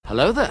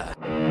Hello there.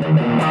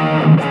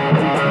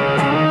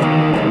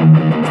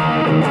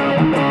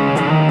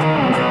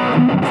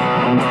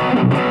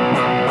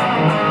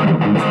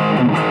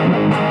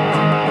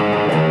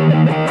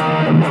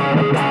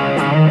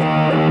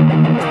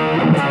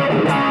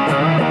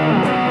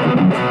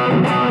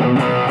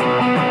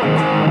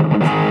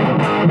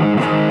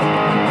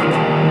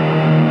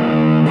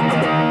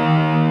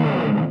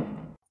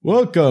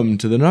 Welcome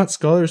to the Not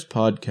Scholars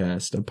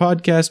Podcast, a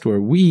podcast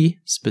where we,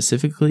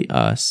 specifically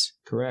us,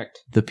 correct,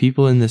 the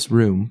people in this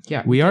room.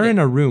 Yeah, we are in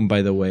a room,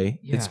 by the way.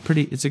 Yeah.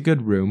 It's a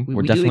good room. We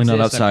We're do definitely not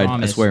exist, outside, I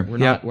promise. swear. We're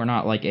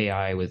not like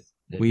AI with.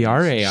 We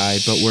are AI,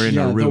 but we're in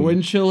a The room.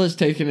 wind chill has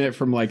taken it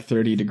from like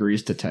 30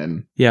 degrees to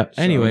 10. Yeah.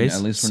 So, Anyways,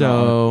 at least we're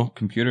not on a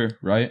computer,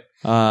 right?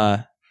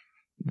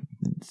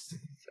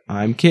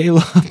 I'm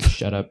Caleb,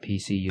 Shut up,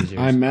 PC users.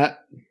 I'm Matt.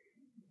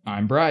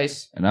 I'm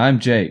Bryce. And I'm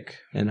Jake.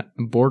 and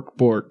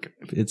Bork.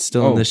 It's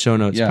still in Oh, the show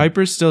notes. yeah.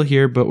 Piper's still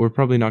here, but we're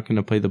probably not going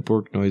to play the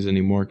Bork noise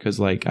anymore because,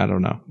 I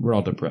don't know. We're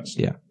all depressed.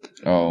 Yeah.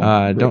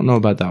 Oh, Don't know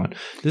about that one.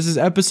 This is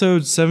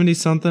episode 70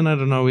 something. I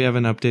don't know. We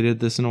haven't updated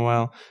this in a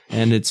while,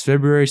 and it's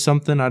February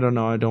something. I don't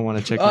know. I don't want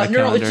to check my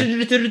calendar.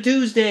 It's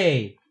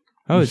Tuesday.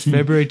 Oh, it's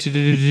February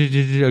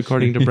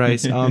according to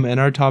Bryce. And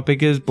our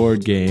topic is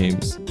board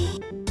games.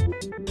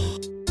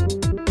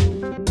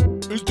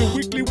 It's the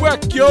weekly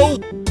whack, yo.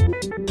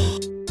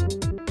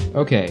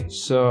 Okay,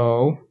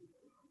 so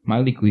my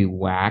weekly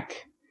whack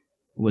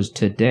was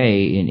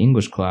today in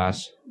English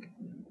class.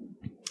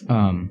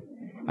 I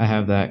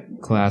have that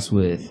class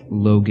with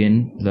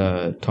Logan,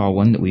 the tall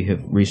one that we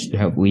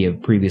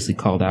have previously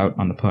called out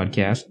on the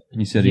podcast.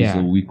 he said yeah.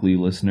 he's a weekly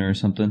listener or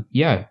something.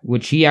 Yeah,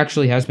 which he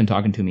actually has been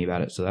talking to me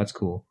about it, so that's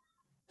cool.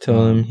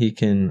 Tell him he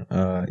can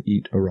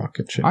eat a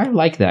rocket ship. I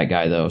like that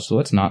guy though, so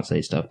let's not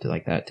say stuff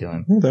like that to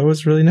him. Oh, that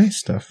was really nice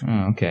stuff.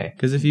 Oh, okay.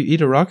 Because if you eat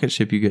a rocket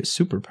ship, you get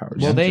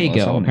superpowers. Well, there you Well,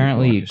 go. someone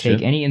Apparently, can you rocket take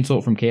ship. any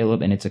insult from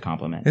Caleb, and it's a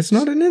compliment. It's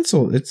not an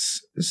insult. It's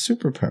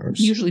superpowers.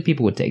 Usually,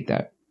 people would take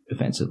that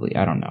offensively.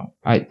 I don't know.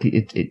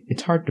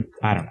 It's hard to.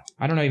 I don't know.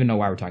 I don't even know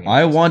why we're talking.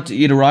 I about this. want to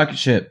eat a rocket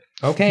ship.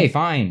 Okay,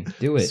 fine.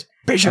 Do it.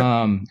 Spaceship.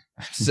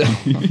 So,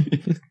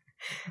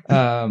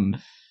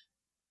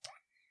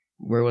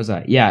 where was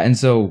I? Yeah, and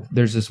so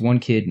there's this one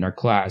kid in our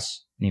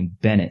class named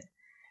Bennett,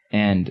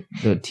 and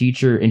the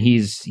teacher, and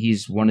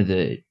he's one of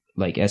the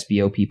like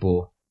SBO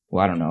people.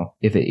 Well, I don't know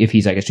if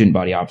he's like a student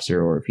body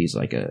officer or if he's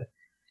like a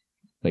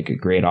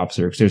grade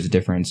officer, because there's a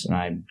difference, and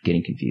I'm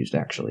getting confused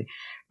actually.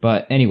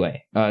 But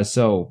anyway,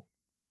 so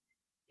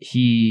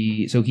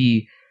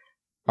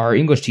our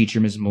English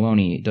teacher, Mrs.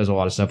 Maloney, does a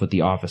lot of stuff with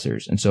the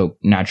officers, and so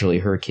naturally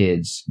her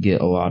kids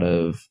get a lot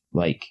of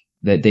like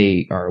that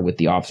they are with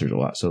the officers a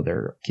lot, so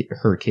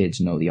her kids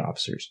know the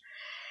officers.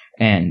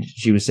 And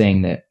she was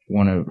saying that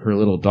one of her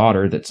little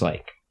daughter, that's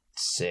like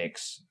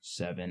 6,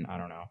 7, I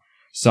don't know,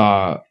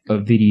 saw a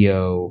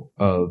video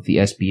of the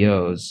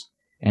SBOs,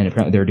 and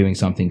apparently they were doing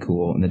something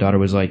cool, and the daughter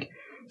was like,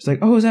 it's like,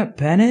 oh, is that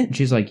Bennett? And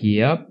she's like,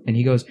 yep. And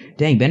he goes,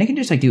 dang, Bennett can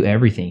just like do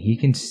everything. He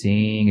can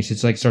sing. And she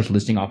just like starts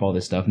listing off all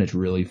this stuff, and it's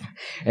really,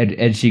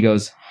 and she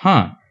goes,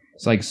 huh?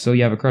 It's like, so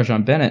you have a crush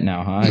on Bennett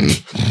now, huh?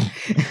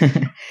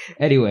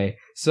 Anyway,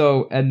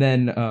 so and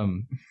then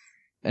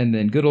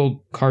good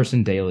old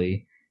Carson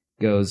Daly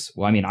goes,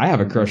 well, I mean, I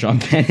have a crush on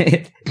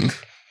Bennett.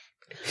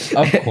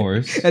 Of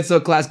course. And so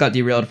class got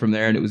derailed from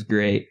there, and it was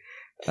great.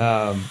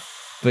 But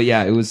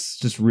yeah, it was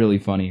just really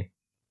funny.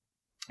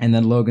 And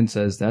then Logan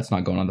says, that's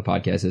not going on the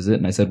podcast, is it?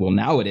 And I said, well,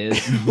 now it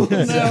is.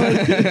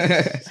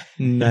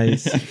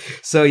 Nice.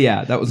 So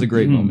yeah, that was a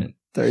great moment.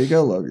 There you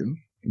go, Logan.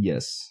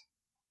 Yes.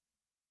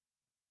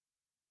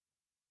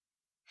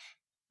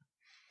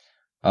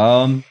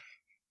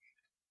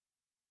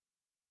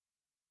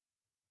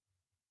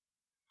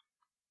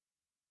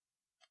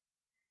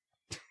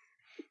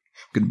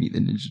 Gonna be the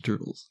Ninja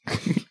Turtles.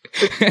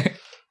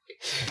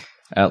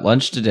 At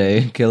lunch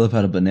today, Caleb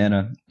had a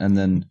banana, and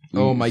then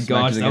Oh my smacked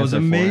gosh, it that was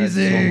against our forehead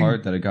amazing. So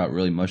hard that it got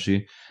really mushy.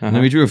 Uh-huh. And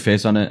then we drew a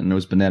face on it, and it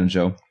was Banana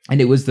Joe.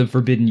 And it was the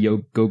forbidden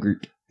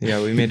Go-Gurt.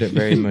 Yeah, we made it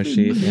very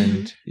mushy,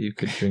 and you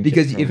could drink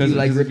Because it. if you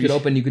like Because ripped if it you-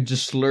 open, you could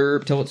just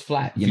slurp till it's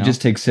flat. If You you know?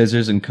 just take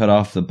scissors and cut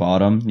off the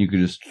bottom, you could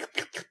just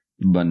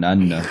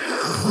banana.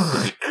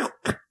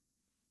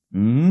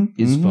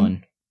 is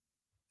fun.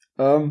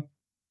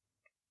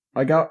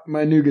 I got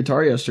my new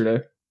guitar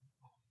yesterday,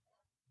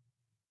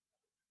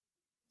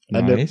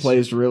 and it Nice.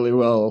 plays really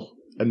well.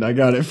 And I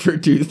got it for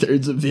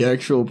 2/3 of the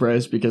actual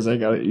price because I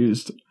got it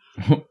used.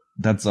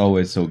 That's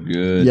always so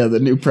good. Yeah, the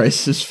new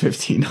price is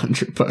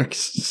 $1,500,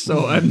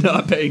 so I'm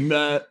not paying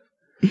that.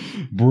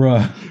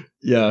 Bruh.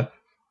 Yeah.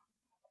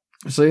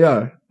 So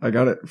yeah, I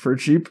got it for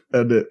cheap,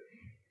 and it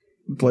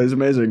plays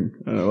amazing,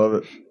 and I love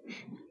it.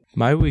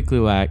 My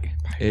weekly whack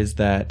is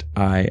that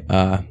I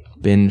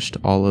binged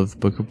all of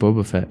Book of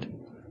Boba Fett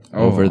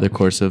over the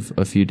course of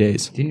a few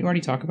days. Didn't you already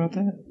talk about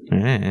that?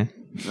 Eh,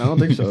 I don't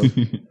think so.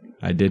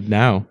 I did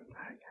now.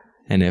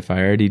 And if I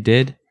already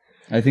did,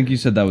 I think you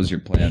said that was your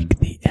plan.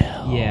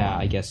 Yeah,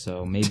 I guess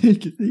so. Maybe.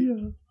 Take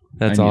the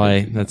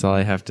That's all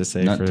I have to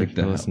say Not for take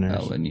the the listeners.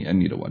 L. I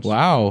need to watch.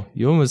 Wow,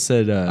 you almost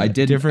said I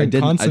did different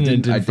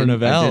consonant in front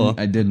of L.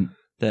 I didn't.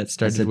 That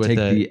started said with take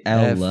a the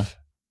L. F.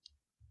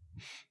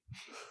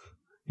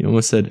 You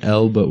almost said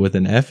L, but with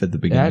an F at the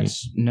beginning.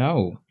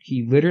 No,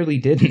 he literally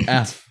didn't.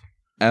 F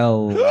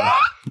L.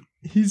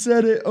 He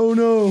said it. Oh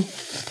no!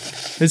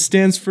 It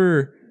stands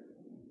for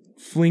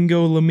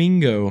Flingo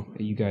Lamingo.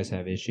 You guys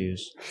have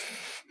issues.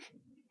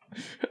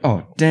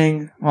 Oh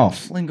dang! Oh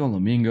Flingo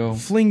Lamingo.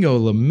 Flingo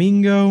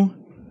Lamingo.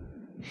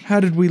 How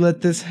did we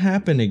let this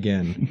happen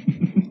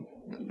again?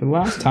 The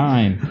last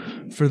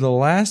time. For the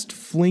last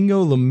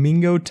Flingo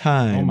Lamingo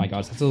time. Oh my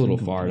gosh, that's a little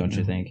far, don't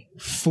you think?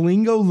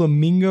 Flingo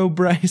Lamingo,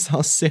 Bryce.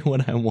 I'll say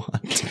what I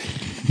want.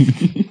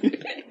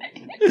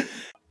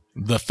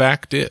 The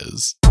fact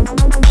is,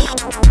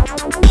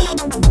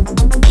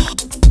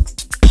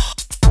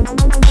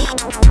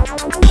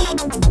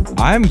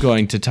 I'm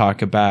going to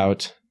talk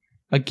about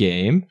a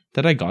game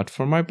that I got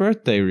for my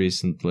birthday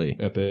recently.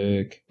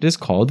 Epic. It is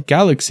called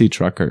Galaxy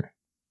Trucker.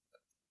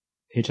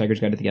 Hitchhiker's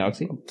Guide to the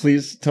Galaxy?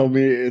 Please tell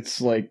me it's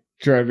like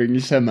driving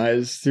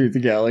semis through the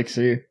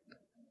galaxy.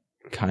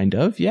 Kind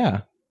of,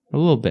 yeah. A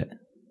little bit.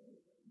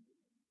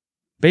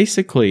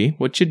 Basically,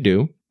 what you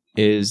do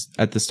is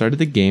at the start of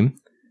the game,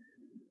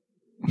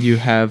 you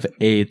have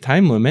a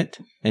time limit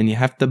and you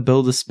have to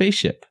build a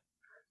spaceship.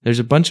 There's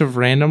a bunch of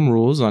random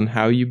rules on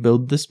how you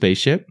build the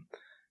spaceship,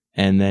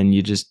 and then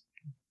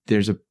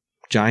there's a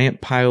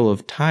giant pile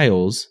of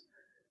tiles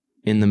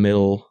in the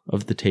middle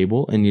of the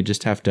table, and you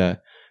just have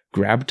to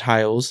grab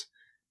tiles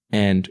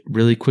and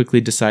really quickly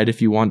decide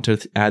if you want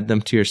to add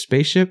them to your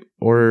spaceship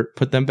or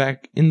put them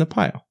back in the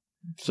pile.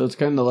 So it's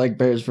kind of like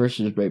bears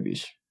versus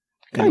babies.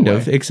 Kind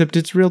of, except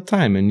it's real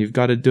time, and you've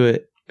got to do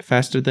it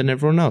faster than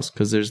everyone else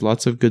because there's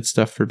lots of good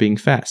stuff for being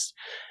fast.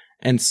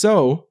 And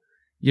so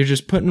you're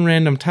just putting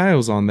random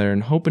tiles on there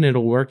and hoping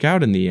it'll work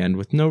out in the end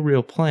with no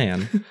real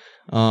plan.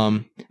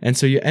 And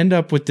so you end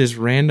up with this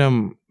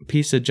random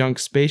piece of junk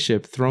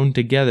spaceship thrown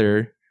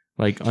together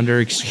like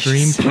under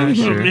extreme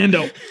pressure.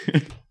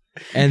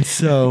 And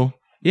so,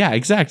 yeah,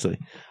 exactly.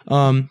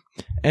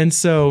 And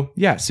so,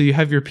 yeah, so you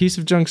have your piece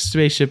of junk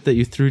spaceship that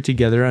you threw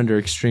together under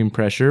extreme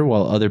pressure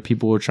while other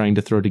people were trying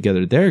to throw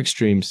together their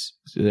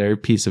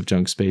piece of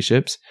junk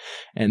spaceships.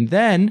 And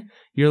then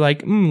you're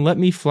like, let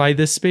me fly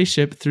this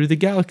spaceship through the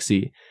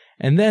galaxy.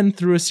 And then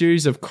through a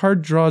series of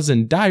card draws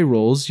and die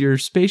rolls, your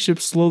spaceship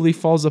slowly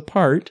falls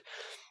apart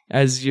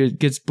as it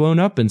gets blown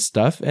up and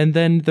stuff. And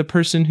then the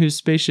person whose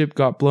spaceship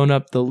got blown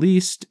up the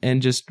least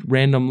and just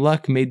random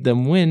luck made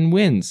them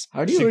wins.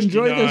 How do you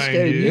enjoy this 69,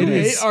 game? dude. You It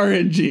hate is-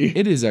 RNG.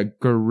 It is a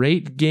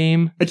great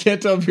game. I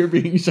can't tell if you're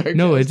being sarcastic.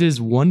 No, it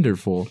is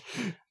wonderful.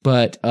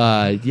 But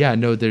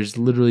there's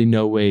literally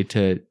no way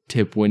to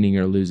tip winning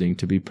or losing,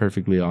 to be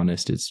perfectly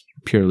honest. It's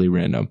purely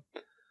random.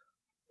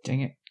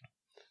 Dang it.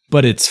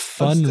 But it's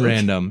fun Okay.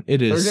 random.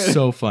 It is Okay.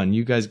 so fun.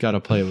 You guys got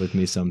to play it with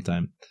me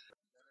sometime.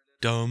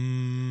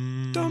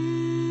 dum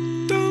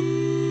dum dum.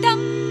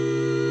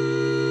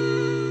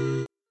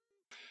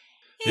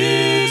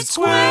 It's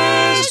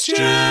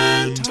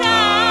question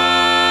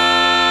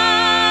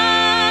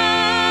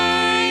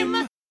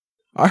time.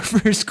 Our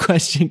first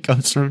question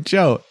comes from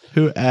Joe,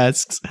 who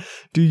asks,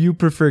 do you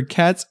prefer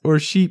cats or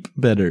sheep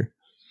better?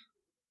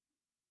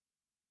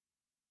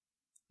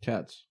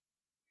 Cats.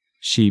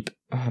 Sheep.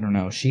 I don't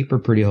know. Sheep are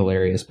pretty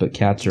hilarious, but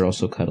cats are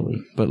also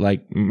cuddly. But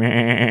like,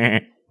 meh.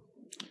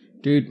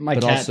 Dude, my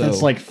But cat also-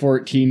 that's like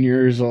 14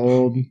 years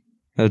old.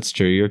 That's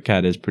true. Your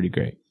cat is pretty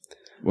great.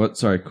 What?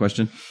 Sorry,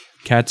 question.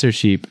 Cats or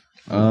sheep?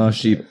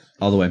 Sheep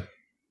all the way.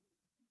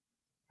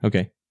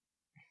 Okay.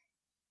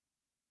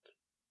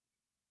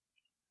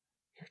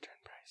 Your turn,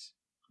 Bryce.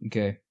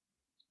 Okay.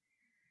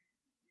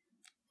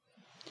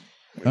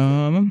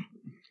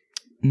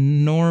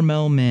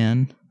 Normal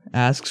man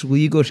asks, will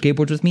you go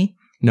skateboards with me?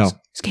 No,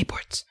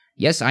 Skateboards.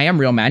 Yes, I am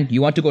real man.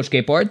 You want to go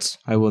skateboards?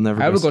 I will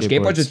never I will go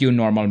skateboards with you,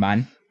 normal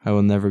man. I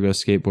will never go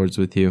skateboards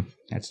with you.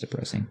 That's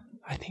depressing.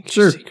 I think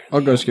Sure, you're secretly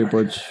I'll go a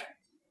skateboards.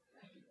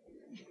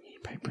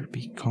 Piper,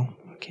 be calm,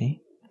 okay?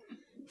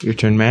 Your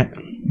turn, Matt.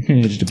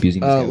 Just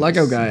abusing this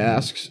Lego guy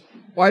asks,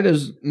 why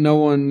does no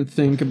one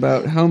think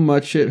about how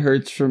much it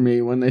hurts for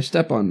me when they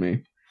step on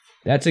me?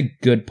 That's a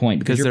good point.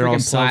 Because you're they're all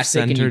freaking plastic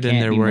self-centered and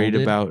can't they're be worried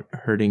molded. about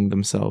hurting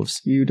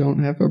themselves. You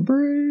don't have a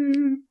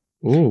brain.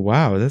 Oh,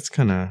 wow, that's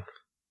kind of...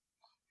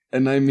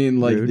 And I mean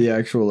like Rude. the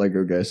actual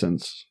Lego guy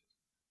sense.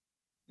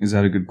 Is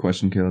that a good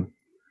question, Caleb?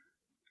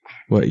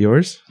 What,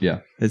 yours? Yeah.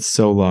 It's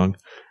so long.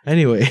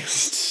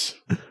 Anyways,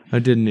 I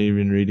didn't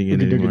even reading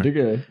it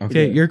anymore.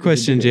 Okay, your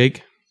question,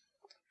 Jake.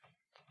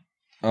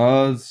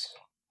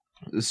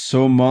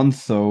 So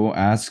Montho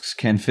asks,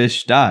 can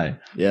fish die?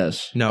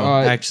 Yes. No,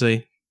 Uh,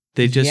 actually,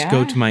 they just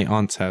go yeah? to my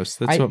aunt's house.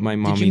 That's what my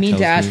mommy Did you mean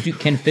tells to ask, me.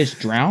 can fish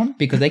drown?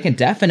 Because they can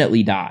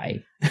definitely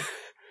die.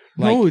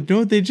 No,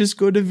 they just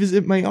go to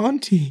visit my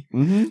auntie.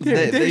 Mm-hmm.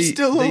 They're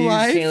still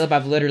alive. Caleb,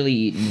 I've literally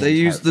eaten. They his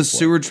use heart the before.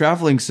 sewer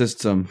traveling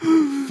system.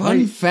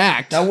 Fun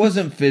fact. That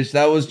wasn't fish.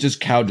 That was just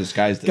cow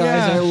disguised.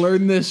 Guys, Yeah. I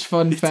learned this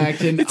fun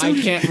fact, and I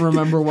can't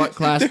remember what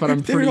class, but I'm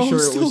They're pretty all sure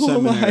it was still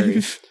seminary.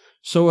 alive.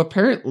 So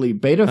apparently,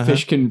 betta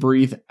fish can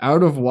breathe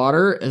out of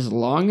water as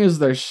long as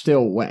they're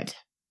still wet.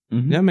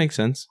 Mhm. That makes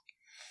sense.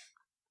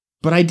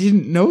 But I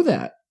didn't know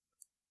that.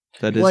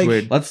 That is Like-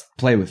 weird. Let's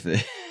play with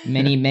it.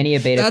 Many a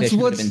beta fish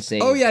would have been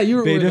saved. Oh yeah, you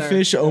were Beta there.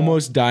 fish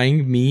almost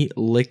dying. Meat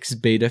licks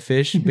beta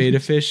fish. Beta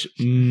fish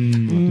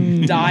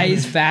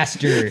Dies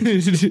faster.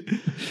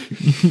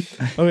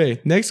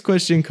 Okay, next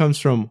question comes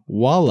from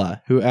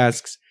Walla, who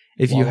asks,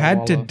 if you Walla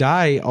had to Walla.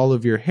 dye all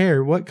of your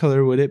hair, what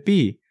color would it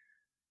be?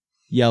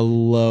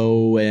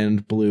 Yellow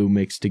and blue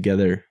mixed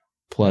together,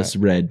 plus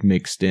red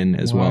mixed in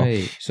as well.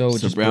 Why? So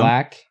just brown?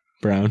 black.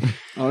 Brown.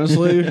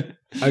 Honestly,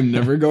 I'm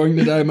never going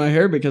to dye my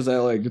hair because I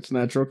like its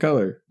natural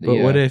color. But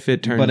Yeah. what if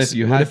it turns? But if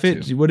you what had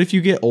if to? What if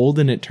you get old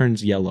and it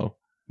turns yellow?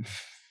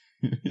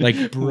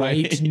 Like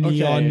bright Wait.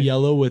 neon Okay.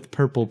 yellow with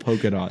purple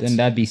polka dots. Then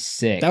that'd be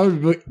sick.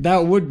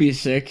 That would be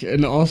sick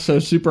and also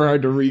super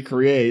hard to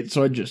recreate.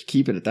 So I'd just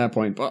keep it at that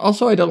point. But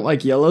also, I don't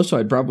like yellow, so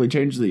I'd probably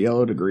change the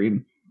yellow to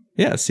green.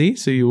 Yeah, see?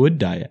 So you would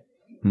dye it.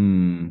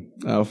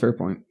 Oh, fair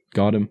point.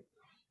 Got him.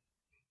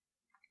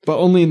 But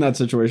only in that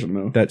situation,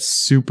 though. That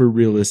super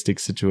realistic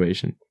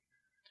situation.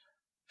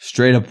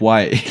 Straight up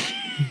white.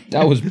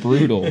 That was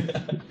brutal.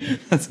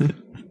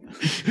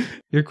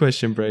 Your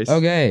question, Bryce.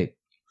 Okay.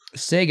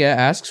 Sega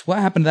asks, what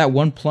happened to that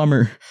one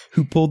plumber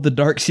who pulled the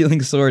dark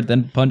sealing sword,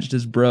 then punched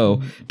his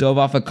bro, dove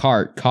off a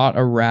cart, caught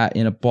a rat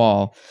in a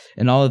ball,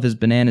 and all of his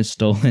bananas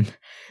stolen,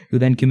 who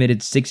then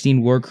committed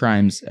 16 war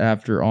crimes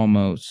after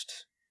almost.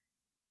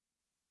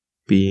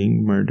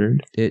 Being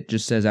murdered. It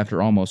just says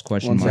after almost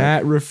question One mark.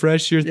 Matt,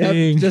 refresh your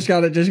thing. Yep, just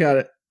got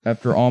it.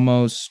 After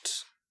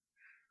almost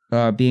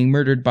being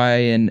murdered by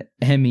an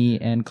Emmy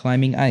and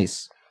climbing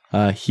ice.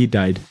 He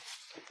died.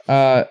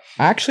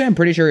 Actually, I'm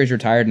pretty sure he's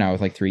retired now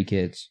with like 3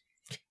 kids.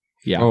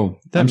 Yeah. Oh,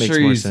 that I'm makes sure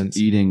more he's sense.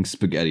 eating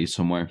spaghetti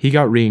somewhere. He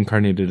got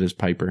reincarnated as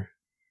Piper.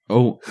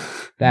 Oh,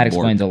 That Bork.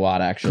 explains a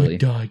lot, actually.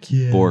 dog,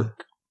 yeah.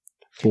 Bork.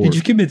 Bork.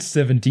 commit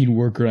 17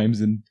 war crimes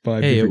in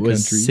 5 Hey, it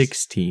was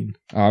 16.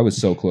 Oh, I was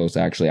so close,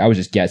 actually. I was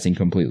just guessing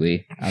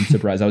completely. I'm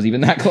surprised I was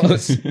even that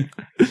close.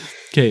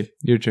 Okay,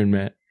 your turn,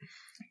 Matt.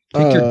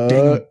 Pick your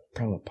dang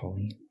umbrella,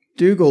 Polly.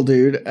 Dougal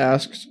Dude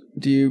asks,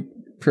 do you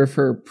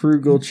prefer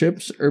Prugel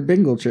chips or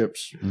Bingle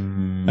chips?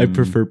 I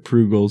prefer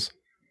Prugels.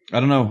 I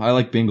don't know. I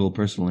like Bingle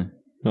personally.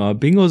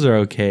 Bingles are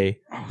okay.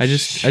 I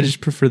just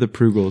prefer the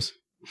Prugels.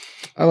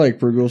 I like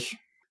Prugels.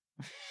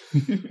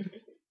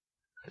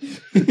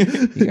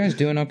 You guys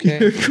doing okay?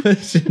 Your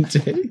question,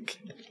 Jake.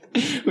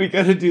 We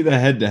gotta do the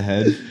head to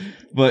head,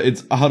 but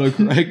it's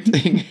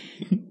autocorrecting.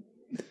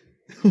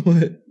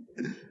 What?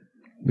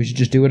 We should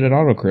just do what it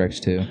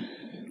autocorrects to.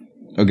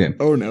 Okay.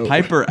 Oh no.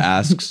 Piper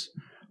asks,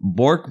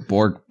 Bork,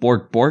 Bork,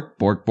 Bork, Bork,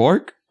 Bork,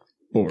 Bork.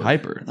 Bork.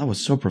 Piper, that was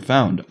so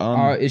profound.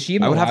 Is she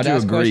even I would allowed have to to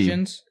ask agree.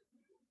 questions?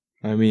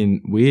 I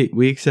mean,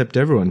 we accept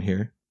everyone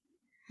here.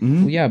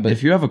 mhm. Well, yeah, but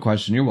if you have a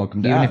question, you're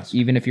welcome to ask.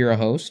 even if you're a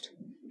host?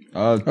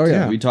 Oh,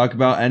 yeah. We talk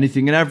about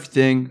anything and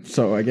everything.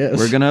 So I guess.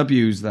 We're gonna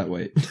abuse that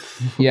weight.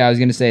 Yeah, I was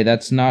going to say,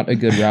 that's not a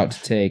good route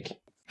to take.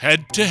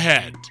 Head to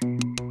head.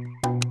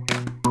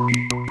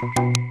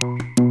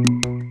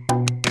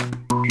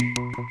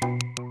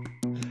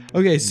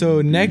 Okay,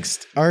 so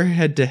next, our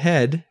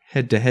head-to-head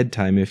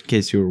time, in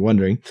case you were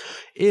wondering,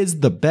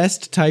 is the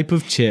best type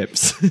of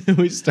chips.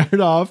 We start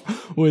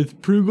off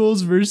with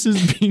Prugels versus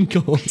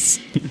Bingles.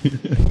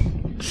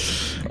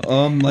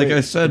 Like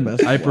I said,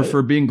 I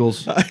prefer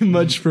Bingles. I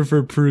much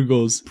prefer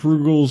Prugels.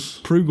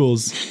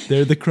 Prugels,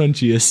 they're the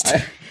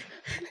crunchiest.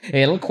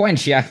 It'll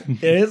quench ya.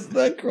 It's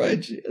the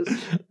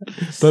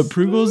crunchiest. But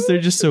Prugels, they're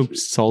just so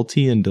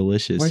salty and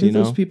delicious, Why you do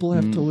those know? people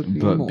have to look But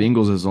normal?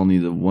 Bingles is only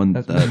the one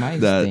That's that, my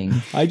that thing.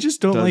 I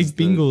just don't does like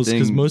the Bingles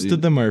because thing, most dude.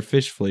 of them are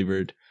fish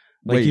flavored.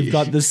 Like Wait. you've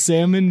got the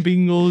salmon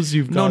Bingles,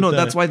 you've got No, the-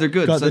 that's why they're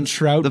good. got the Since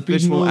trout the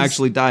fish won't Bingles.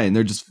 actually die, and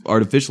they're just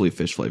artificially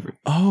fish flavored.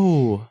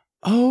 Oh,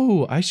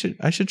 I should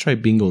try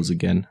Bingles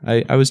again.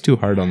 I was too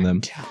hard on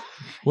them.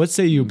 What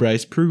say you,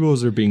 Bryce?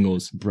 Prugels or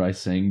Bingles? Bryce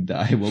saying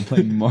die while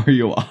playing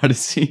Mario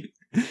Odyssey.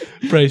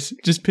 Bryce,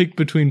 just pick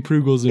between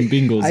Prugels and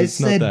Bingles. It's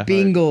not that hard.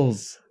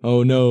 Bingles.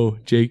 Oh no,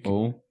 Jake,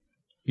 Oh,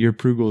 you're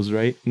Prugels,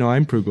 right? No,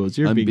 I'm Prugels.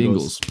 You're I'm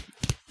Bingles.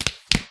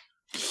 Bingles.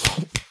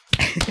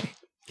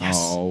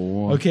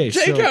 Oh, Okay,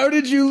 Jake, so how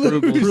did you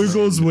lose?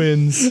 Prugels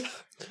wins.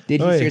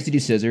 Did you Oh, yeah. seriously do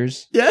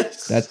scissors?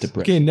 Yes. That's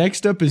depressing. Okay,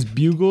 next up is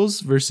Bugles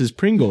versus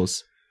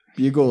Pringles.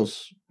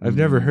 Bugles. I've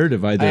never heard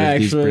of either I of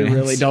these actually brands.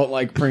 really don't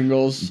like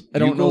Pringles. I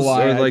don't know Bugles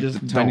why. are I like just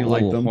the tiny don't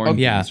like little them. horn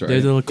Yeah, things, right?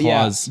 they're the little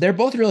Yeah, claws. they're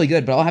both really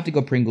good, but I'll have to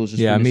go Pringles just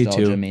Yeah, for me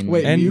nostalgia too. mainly.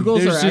 Wait, And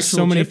Bugles there's are just so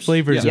actual many chips?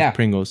 flavors Yeah. of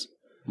Pringles.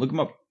 Look them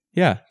up.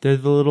 Yeah, they're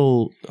the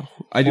little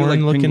I do like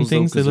horn-looking Pringles, though,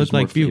 things. They 'cause look there's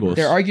more like Bugles.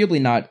 They're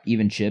arguably not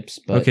even chips,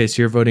 but Okay,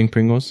 so you're voting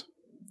Pringles?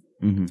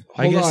 Mm-hmm.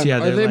 I Hold guess, on. yeah, Are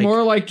they're they like-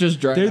 more like just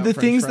dry? They're the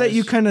things that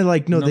you kind of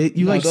like. No, No,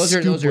 you no, like those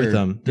are- scoop those with are-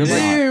 them. They're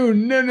like Ew,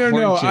 no.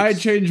 corn I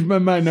chips. changed my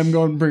mind. I'm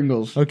going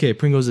Pringles. Okay,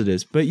 Pringles it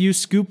is. But you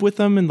scoop with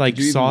them and like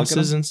Did you even look at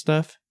sauces them? and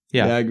stuff.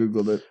 Yeah. I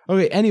googled it.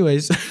 Okay.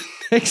 Anyways,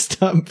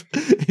 next up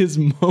is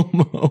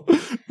Momo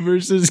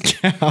versus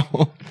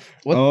Cow.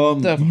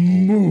 what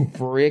the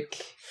frick?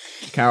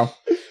 Cow.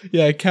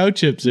 Yeah, cow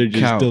chips are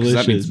just Cow, 'cause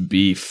delicious. that means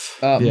beef.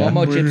 Yeah.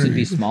 Momo chips would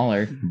be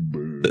smaller.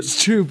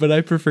 That's true, but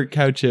I prefer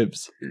cow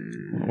chips.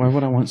 Why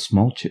would I want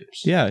small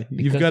chips? Yeah,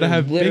 you've Because got to they're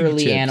have big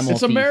literally chips. animal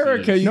It's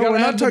America. You No, gotta we're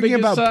have not the talking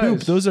biggest about poop.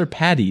 size. Those are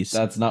patties.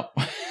 That's not.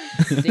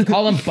 They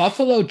call them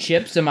buffalo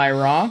chips. Am I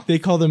wrong? They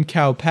call them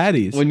cow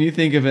patties. When you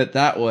think of it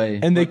that way,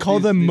 And they but call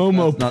them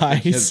Momo that's not the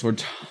pies. chips we're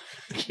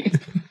talking.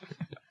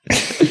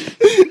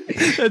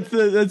 that's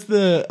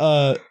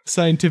the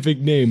scientific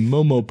name,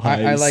 Momo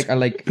pies. I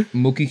like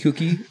Moki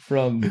Cookie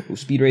from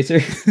Speed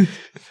Racer.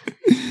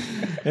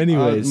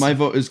 Anyways, My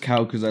vote is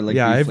cow because I like.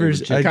 yeah, beef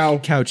flavored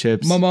chips. cow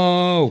chips.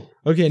 Momo.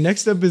 Okay,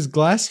 next up is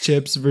glass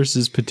chips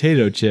versus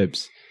potato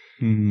chips,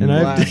 Mm. and I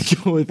have Glass. to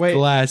go with Wait.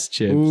 glass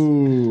chips.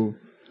 Ooh.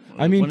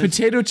 I mean, When it's-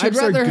 potato chips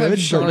are rather have good, but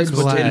shards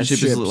glass potato Potato chip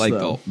chips, is like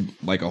though.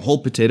 like a whole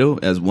potato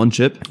as one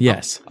chip.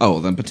 Yes. Oh,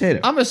 then potato.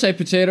 I'm gonna say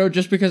potato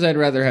just because I'd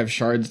rather have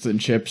shards than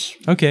chips.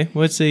 Okay,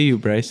 what say you,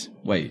 Bryce?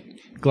 Wait,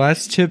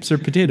 Glass chips or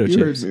potato You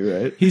chips? heard me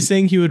right. He's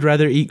saying he would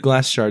rather eat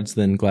glass shards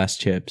than glass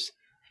chips.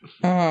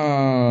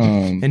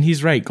 And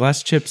he's right.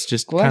 Glass chips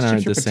just kind Glass of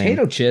aren't chips the or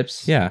potato same.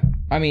 chips? Yeah.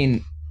 I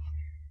mean,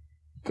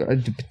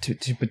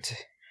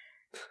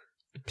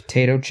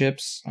 potato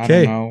chips. I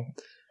Okay. don't know.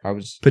 I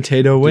was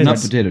Potato they're wins. not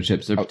potato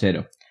chips. They're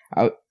potato.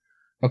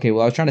 okay.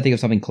 Well, I was trying to think of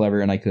something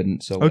clever and I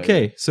couldn't. So whatever.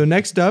 Okay, so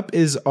next up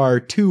is our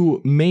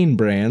two main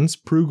brands,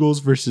 Prugles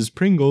versus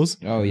Pringles.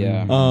 Oh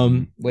yeah.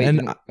 Wait.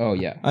 and oh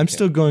yeah. I'm okay.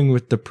 still going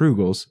with the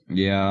Prugles.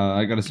 Yeah,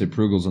 I gotta say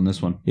Prugles on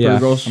this one. Yeah.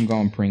 Pringles. I'm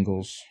going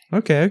Pringles.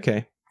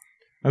 Okay.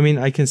 I mean,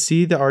 I can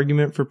see the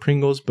argument for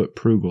Pringles, but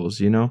Prugles,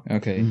 you know?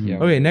 Okay. Mhm. Yeah.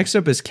 Okay, next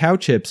up is cow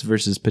chips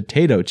versus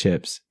potato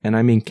chips. And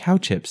I mean cow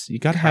chips. You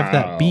gotta have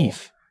that Cow.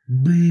 beef.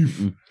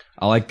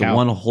 I like the Cow.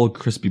 one whole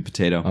crispy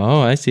potato.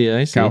 Oh, I see.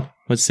 Cow.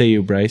 What say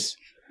you, Bryce?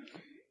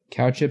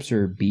 Cow chips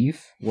or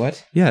beef?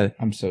 What? Yeah,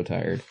 I'm so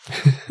tired.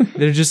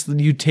 they're just,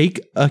 you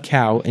take a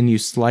cow and you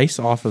slice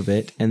off of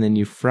it and then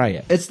you fry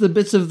it. It's the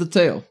bits of the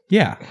tail.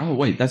 Yeah. Oh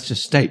wait, that's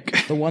just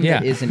steak. The one Yeah.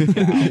 that isn't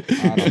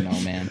cow. I don't know,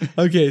 man.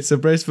 Okay, so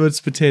Bryce votes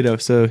potato,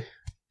 so.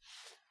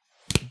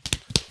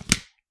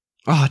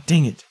 Ah,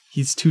 dang it.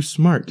 He's too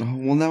smart. Oh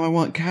well, now I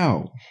want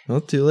cow.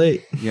 Well, too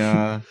late.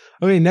 Yeah,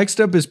 Okay, next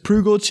up is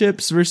Prugle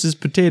chips versus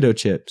potato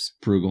chips.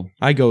 Prugle.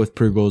 I go with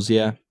Prugles,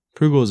 yeah.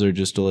 Prugles are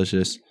just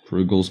delicious.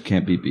 Prugles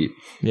can't be beat.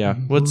 Yeah.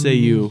 What say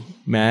you,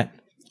 Matt?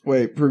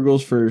 Wait,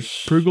 Pringles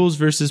first. Prugles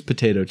versus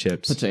potato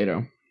chips.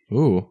 Potato.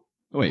 Ooh,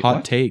 Oh, wait, hot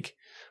what? take.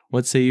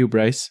 What say you,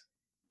 Bryce?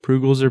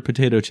 Prugles or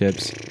potato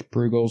chips?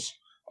 Pringles.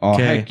 Oh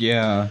Okay. heck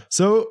yeah!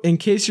 So, in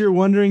case you're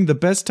wondering, the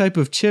best type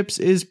of chips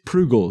is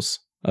Prugles,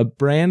 a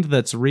brand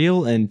that's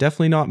real and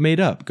definitely not made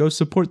up. Go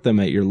support them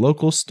at your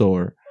local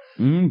store.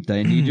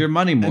 They need your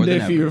money more And than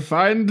if ever. you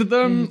find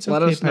them, It's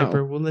let okay, us know.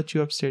 Piper. We'll let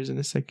you upstairs in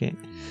a second.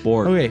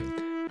 Bored. Okay.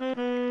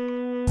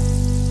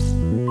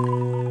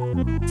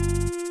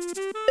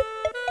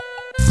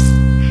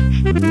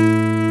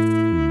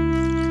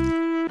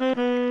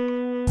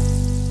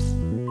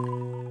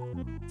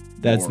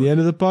 That's the end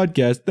of the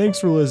podcast. Thanks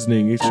for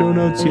listening. Show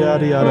notes,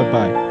 yada yada,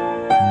 bye.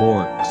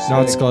 Borks.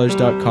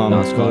 Notscholars.com.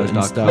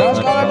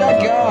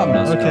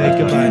 Notscholars.com. Okay,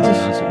 goodbye.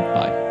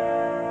 Bye.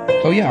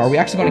 Oh yeah, are we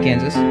actually going to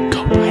Kansas?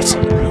 Go buy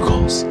some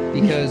Prugles.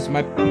 Because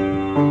my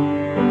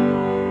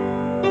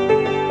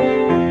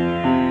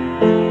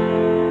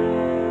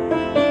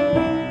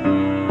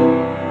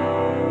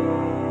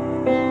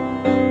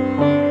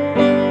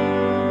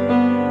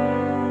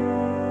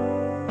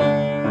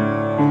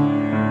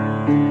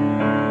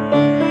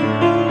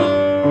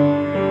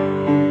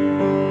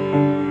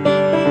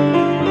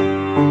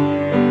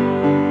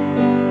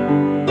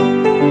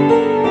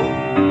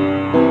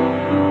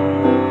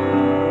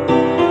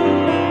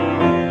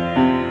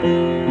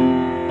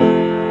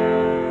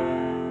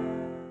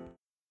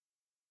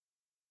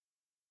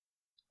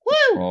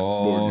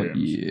Oh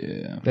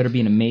yeah. better be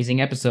an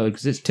amazing episode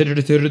because it's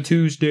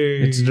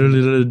Tuesday. It's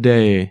the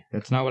day.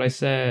 That's not what I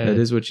said. That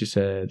is what you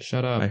said.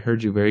 Shut up. I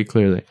heard you very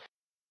clearly.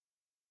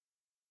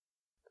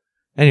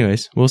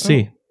 Anyways, we'll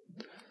see.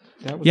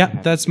 That was Yeah,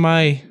 bad. that's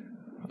my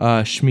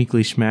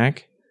schmeekly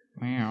schmack.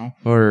 Wow.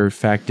 Or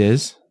fact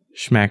is,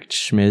 schmack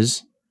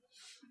schmiz.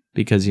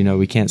 Because, you know,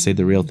 we can't say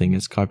the real thing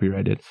is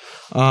copyrighted.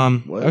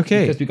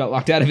 Okay. Because we got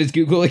locked out of his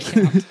Google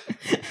account.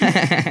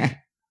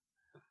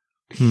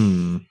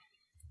 Hmm.